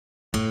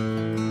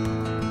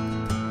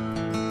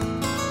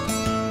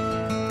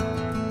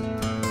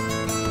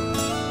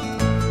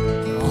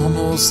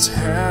almost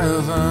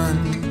heaven.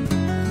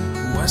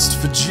 West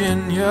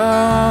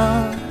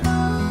Virginia,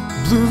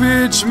 Blue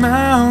Ridge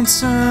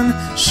Mountain,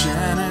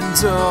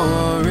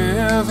 Shenandoah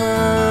River.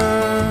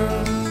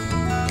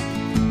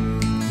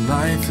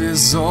 Life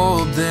is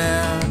old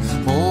there,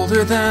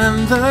 older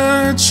than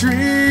the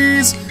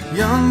trees,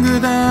 younger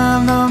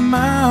than the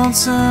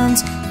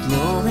mountains,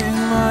 blowing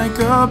like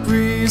a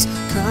breeze.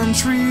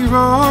 Country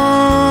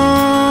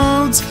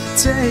roads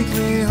take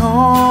me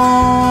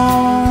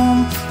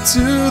home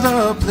to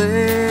the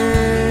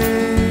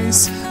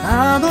place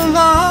I belong.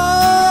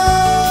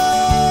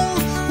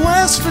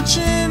 West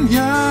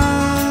Virginia,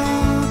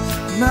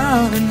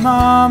 Mountain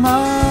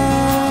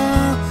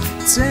Mama,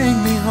 take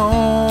me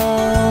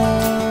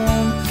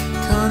home.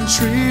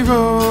 Country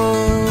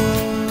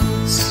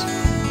roads,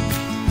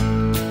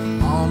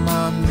 all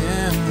my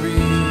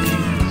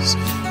memories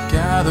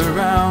gather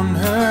round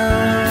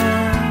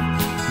her.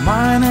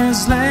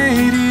 Miner's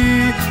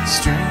lady,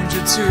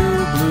 stranger to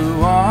blue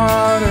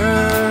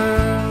water.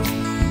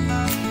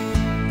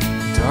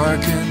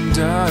 Dark and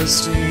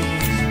dusty,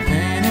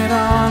 painted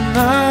on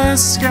the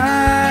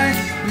sky.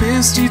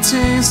 Misty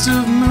taste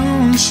of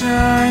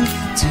moonshine,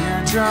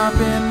 teardrop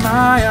in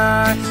my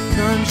eye.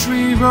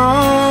 Country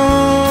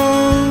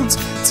roads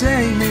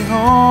take me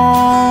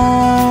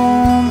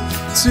home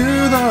to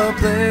the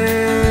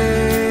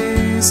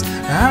place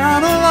I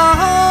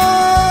belong.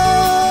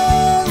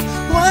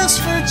 West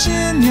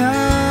Virginia,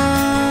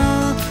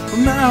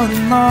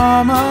 Mountain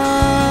Mama,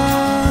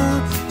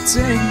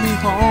 take me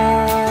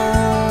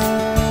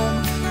home.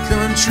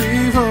 Country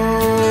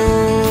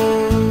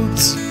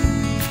roads,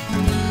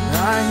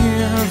 I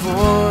hear her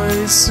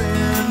voice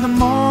in the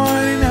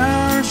morning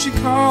hour. She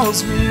calls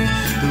me.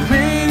 The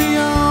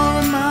radio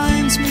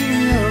reminds me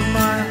of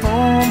my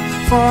home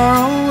far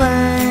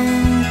away.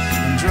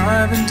 I'm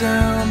driving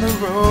down the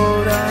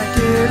road, I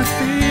get a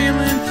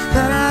feeling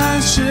that I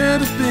should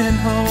have been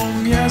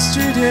home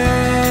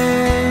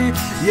yesterday.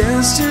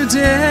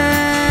 Yesterday,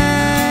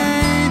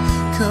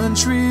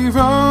 country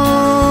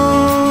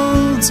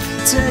roads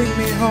take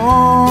me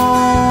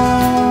home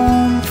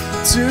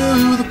to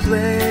the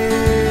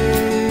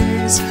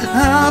place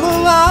I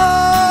belong.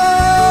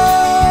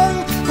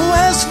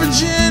 West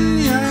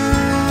Virginia,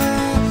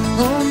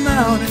 oh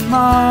Mountain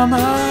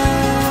Mama,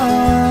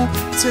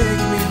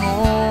 take me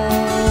home.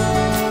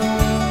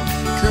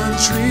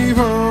 Country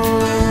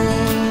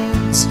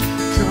roads,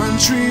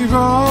 country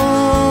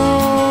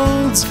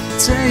roads,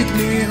 take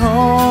me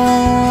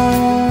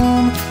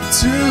home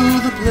to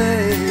the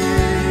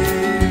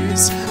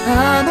place I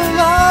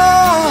belong.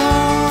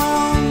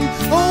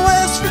 Oh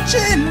West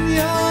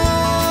Virginia,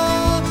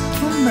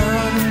 oh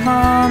Mountain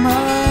Mama,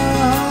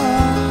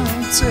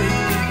 take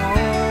me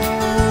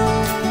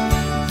home.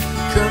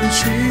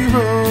 Country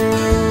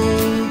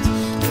roads,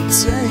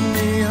 take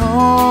me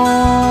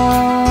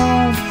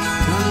home.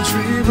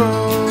 Country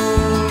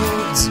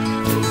roads,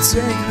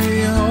 take me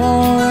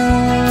home.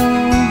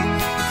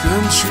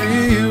 Country